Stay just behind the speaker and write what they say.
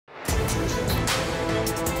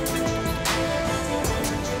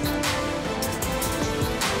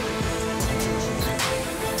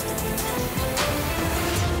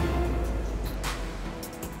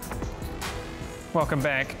Welcome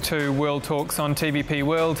back to World Talks on TVP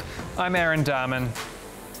World. I'm Aaron Darman.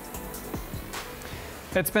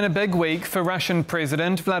 It's been a big week for Russian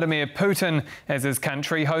President Vladimir Putin as his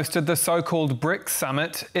country hosted the so-called BRICS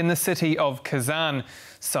summit in the city of Kazan.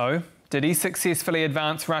 So, did he successfully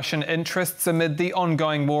advance Russian interests amid the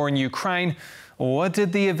ongoing war in Ukraine? Or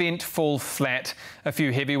did the event fall flat? A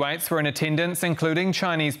few heavyweights were in attendance, including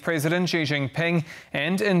Chinese President Xi Jinping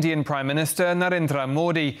and Indian Prime Minister Narendra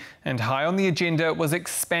Modi. And high on the agenda was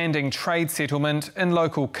expanding trade settlement in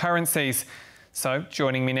local currencies. So,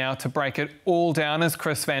 joining me now to break it all down is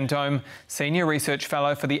Chris Vandome, Senior Research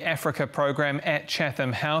Fellow for the Africa Programme at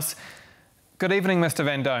Chatham House. Good evening, Mr.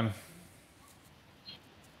 Vandome.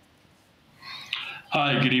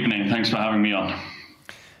 Hi, good evening. Thanks for having me on.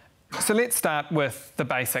 So let's start with the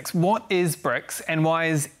basics. What is BRICS and why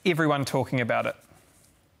is everyone talking about it?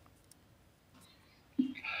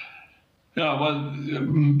 Yeah, well,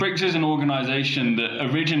 BRICS is an organisation that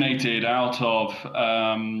originated out of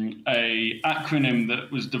a acronym that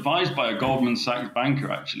was devised by a Goldman Sachs banker,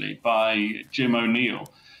 actually, by Jim O'Neill,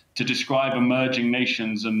 to describe emerging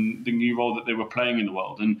nations and the new role that they were playing in the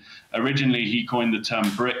world. And originally he coined the term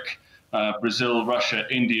BRIC, Brazil, Russia,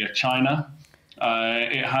 India, China.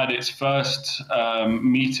 It had its first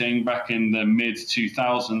meeting back in the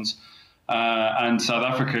mid-2000s, and South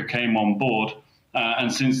Africa came on board.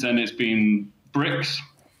 And since then, it's been BRICS.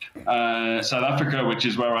 South Africa, which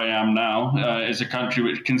is where I am now, is a country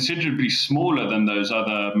which is considerably smaller than those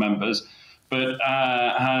other members, but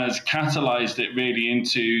has catalyzed it really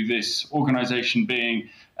into this organization being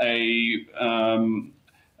a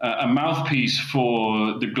mouthpiece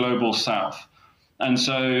for the global South. And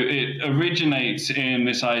so it originates in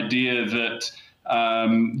this idea that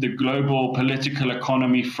the global political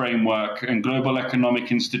economy framework and global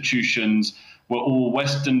economic institutions were all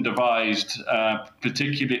Western devised,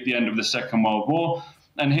 particularly at the end of the Second World War.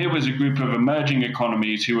 And here was a group of emerging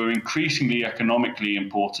economies who were increasingly economically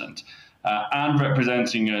important and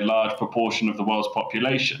representing a large proportion of the world's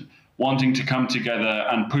population, wanting to come together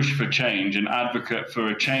and push for change and advocate for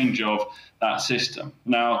a change of that system.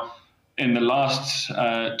 Now, in the last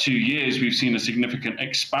 2 years, we've seen a significant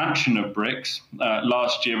expansion of BRICS.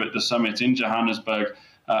 Last year at the summit in Johannesburg,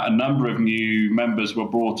 a number of new members were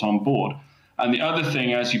brought on board. And the other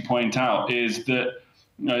thing, as you point out, is that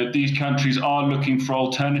these countries are looking for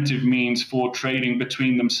alternative means for trading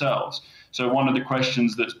between themselves. So one of the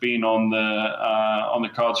questions that's been on the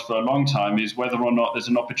cards for a long time is whether or not there's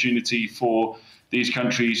an opportunity for these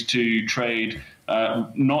countries to trade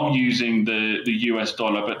not using the US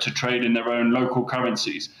dollar, but to trade in their own local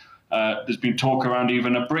currencies. There's been talk around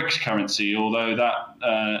even a BRICS currency, although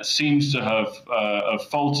that seems to have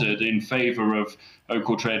faltered in favor of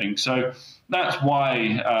local trading. So that's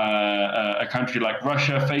why a country like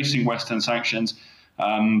Russia, facing Western sanctions,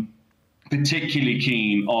 particularly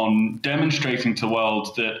keen on demonstrating to the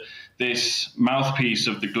world that this mouthpiece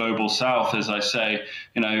of the global South, as I say,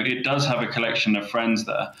 it does have a collection of friends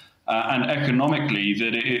there. And economically,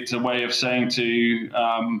 that it's a way of saying to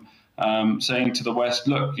the West,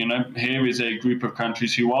 look, here is a group of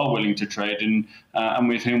countries who are willing to trade and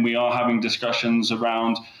with whom we are having discussions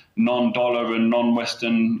around non-dollar and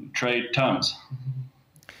non-Western trade terms.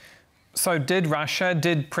 So did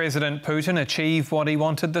President Putin achieve what he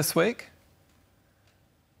wanted this week?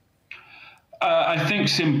 I think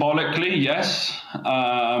symbolically, yes.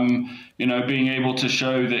 Being able to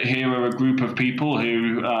show that here are a group of people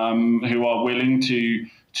who are willing to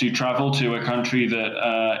travel to a country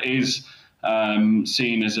that is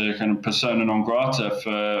seen as a kind of persona non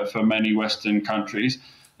grata for many Western countries,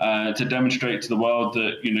 to demonstrate to the world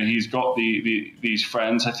that he's got these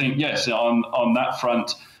friends. I think yes, on that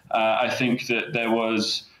front, I think that there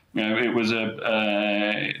was it was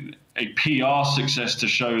a PR success to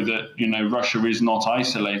show that Russia is not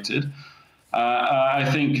isolated. I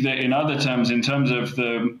think that in other terms, in terms of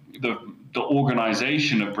the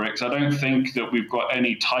organization of BRICS, I don't think that we've got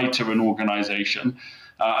any tighter an organization.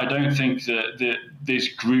 I don't think that this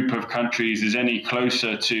group of countries is any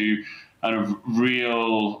closer to kind of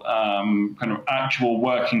real, kind of actual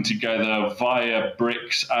working together via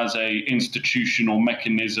BRICS as a institutional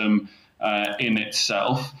mechanism in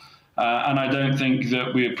itself. And I don't think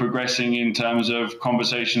that we're progressing in terms of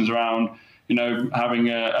conversations around having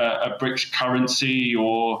a BRICS currency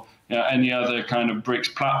or any other kind of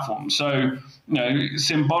BRICS platform. So,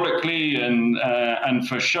 symbolically and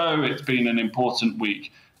for show, it's been an important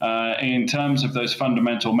week. In terms of those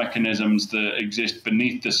fundamental mechanisms that exist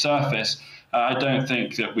beneath the surface, I don't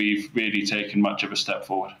think that we've really taken much of a step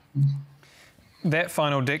forward. That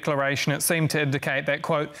final declaration, it seemed to indicate that,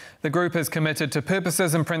 quote, the group is committed to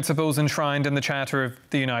purposes and principles enshrined in the Charter of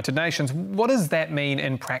the United Nations. What does that mean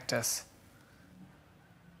in practice?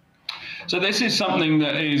 So this is something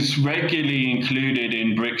that is regularly included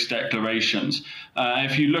in BRICS declarations.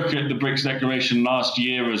 If you look at the BRICS declaration last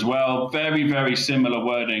year as well, very, very similar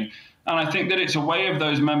wording. And I think that it's a way of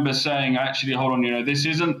those members saying, actually, hold on,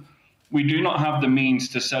 we do not have the means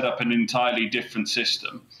to set up an entirely different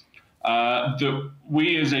system. That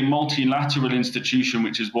we as a multilateral institution,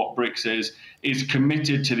 which is what BRICS is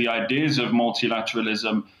committed to the ideas of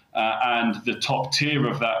multilateralism and the top tier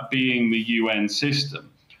of that being the UN system.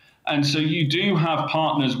 And so you do have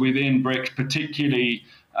partners within BRICS, particularly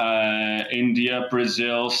India,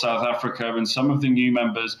 Brazil, South Africa, and some of the new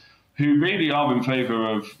members who really are in favor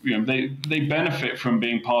of, they benefit from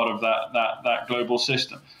being part of that global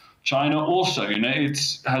system. China also, it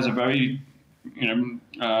has a very,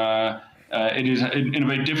 it is in a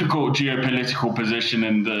very difficult geopolitical position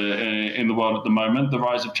in the world at the moment. The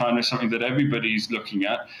rise of China is something that everybody's looking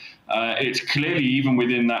at. It's clearly, even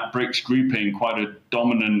within that BRICS grouping, quite a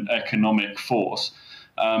dominant economic force,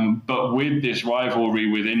 but with this rivalry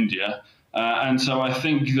with India. And so I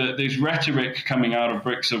think that this rhetoric coming out of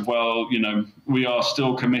BRICS of, well, we are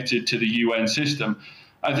still committed to the UN system,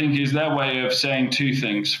 I think is their way of saying two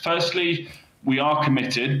things. Firstly, we are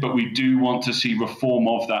committed, but we do want to see reform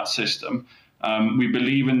of that system. We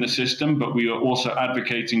believe in the system, but we are also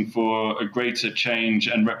advocating for a greater change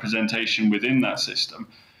and representation within that system.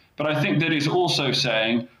 But I think that it's also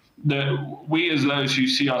saying that we, as those who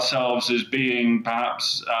see ourselves as being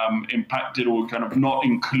perhaps impacted or kind of not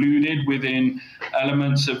included within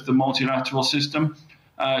elements of the multilateral system,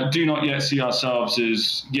 do not yet see ourselves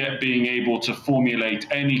as yet being able to formulate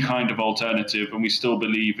any kind of alternative, and we still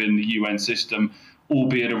believe in the UN system,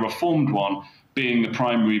 albeit a reformed one, being the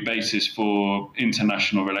primary basis for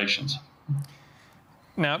international relations.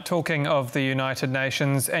 Now, talking of the United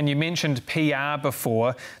Nations, and you mentioned PR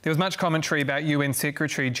before, there was much commentary about UN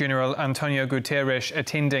Secretary General Antonio Guterres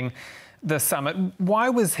attending the summit. Why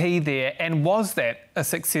was he there, and was that a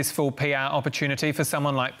successful PR opportunity for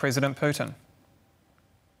someone like President Putin?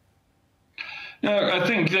 I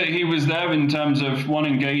think that he was there in terms of, one,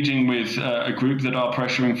 engaging with a group that are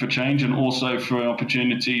pressuring for change, and also for an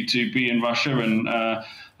opportunity to be in Russia and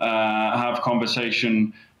have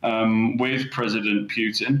conversation with President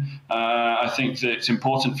Putin. I think that it's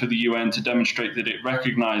important for the UN to demonstrate that it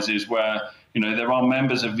recognizes where there are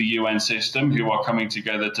members of the UN system who are coming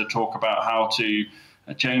together to talk about how to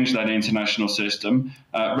change that international system.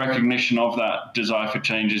 Recognition of that desire for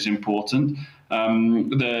change is important.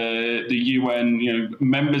 The UN,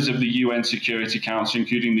 members of the UN Security Council,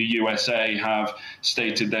 including the USA, have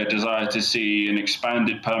stated their desire to see an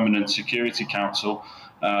expanded permanent Security Council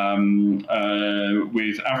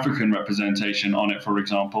with African representation on it, for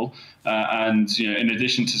example. And in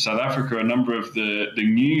addition to South Africa, a number of the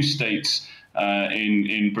new states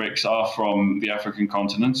in BRICS are from the African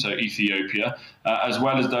continent, so Ethiopia, as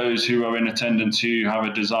well as those who are in attendance who have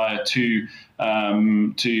a desire to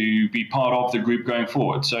be part of the group going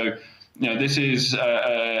forward. So, this is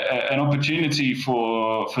an opportunity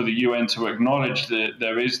for the UN to acknowledge that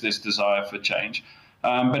there is this desire for change.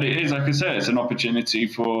 But it is, like I said, it's an opportunity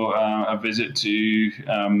for a visit to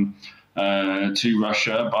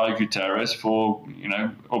Russia by Guterres for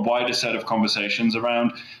a wider set of conversations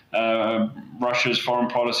around Russia's foreign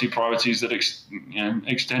policy priorities that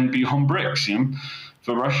extend beyond BRICS.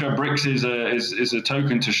 For Russia, BRICS is a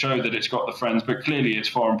token to show that it's got the friends, but clearly its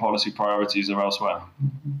foreign policy priorities are elsewhere.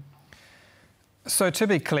 So to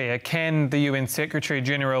be clear, can the UN Secretary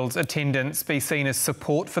General's attendance be seen as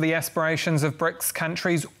support for the aspirations of BRICS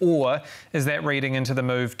countries, or is that reading into the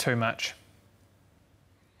move too much?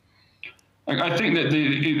 I think that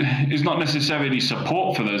it is not necessarily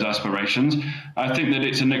support for those aspirations. I think that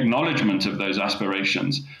it's an acknowledgement of those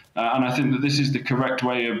aspirations. And I think that this is the correct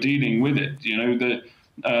way of dealing with it.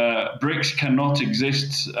 BRICS cannot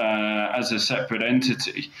exist as a separate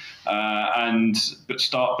entity but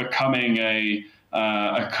start becoming a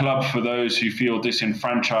club for those who feel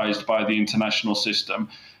disenfranchised by the international system.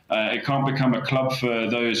 It can't become a club for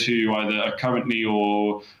those who either are currently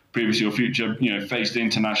or previously or future, faced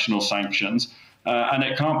international sanctions. And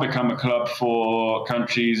it can't become a club for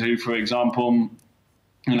countries who, for example,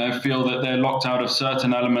 feel that they're locked out of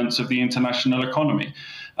certain elements of the international economy,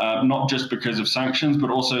 not just because of sanctions, but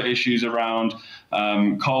also issues around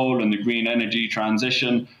coal and the green energy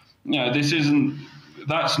transition.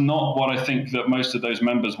 That's not what I think that most of those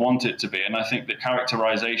members want it to be. And I think that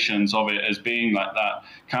characterizations of it as being like that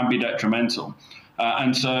can be detrimental.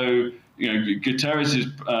 And so, Guterres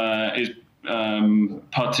is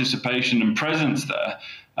participation and presence there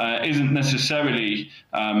isn't necessarily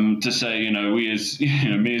to say, me as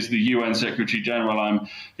the UN Secretary General, I'm,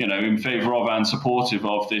 in favour of and supportive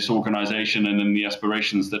of this organisation and in the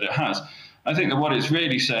aspirations that it has. I think that what it's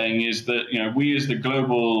really saying is that, we as the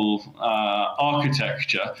global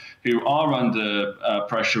architecture who are under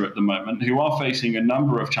pressure at the moment, who are facing a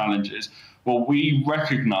number of challenges, well, we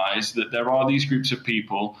recognise that there are these groups of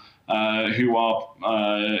people who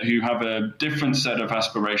have a different set of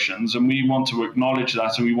aspirations, and we want to acknowledge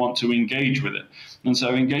that and we want to engage with it. And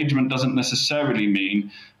so engagement doesn't necessarily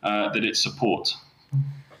mean that it's support.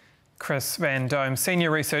 Chris Vandome, Senior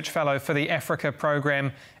Research Fellow for the Africa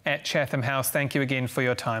Programme at Chatham House. Thank you again for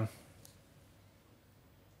your time.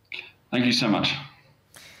 Thank you so much.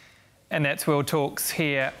 And that's World Talks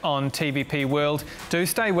here on TVP World. Do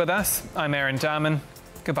stay with us. I'm Aaron Darman.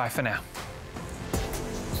 Goodbye for now.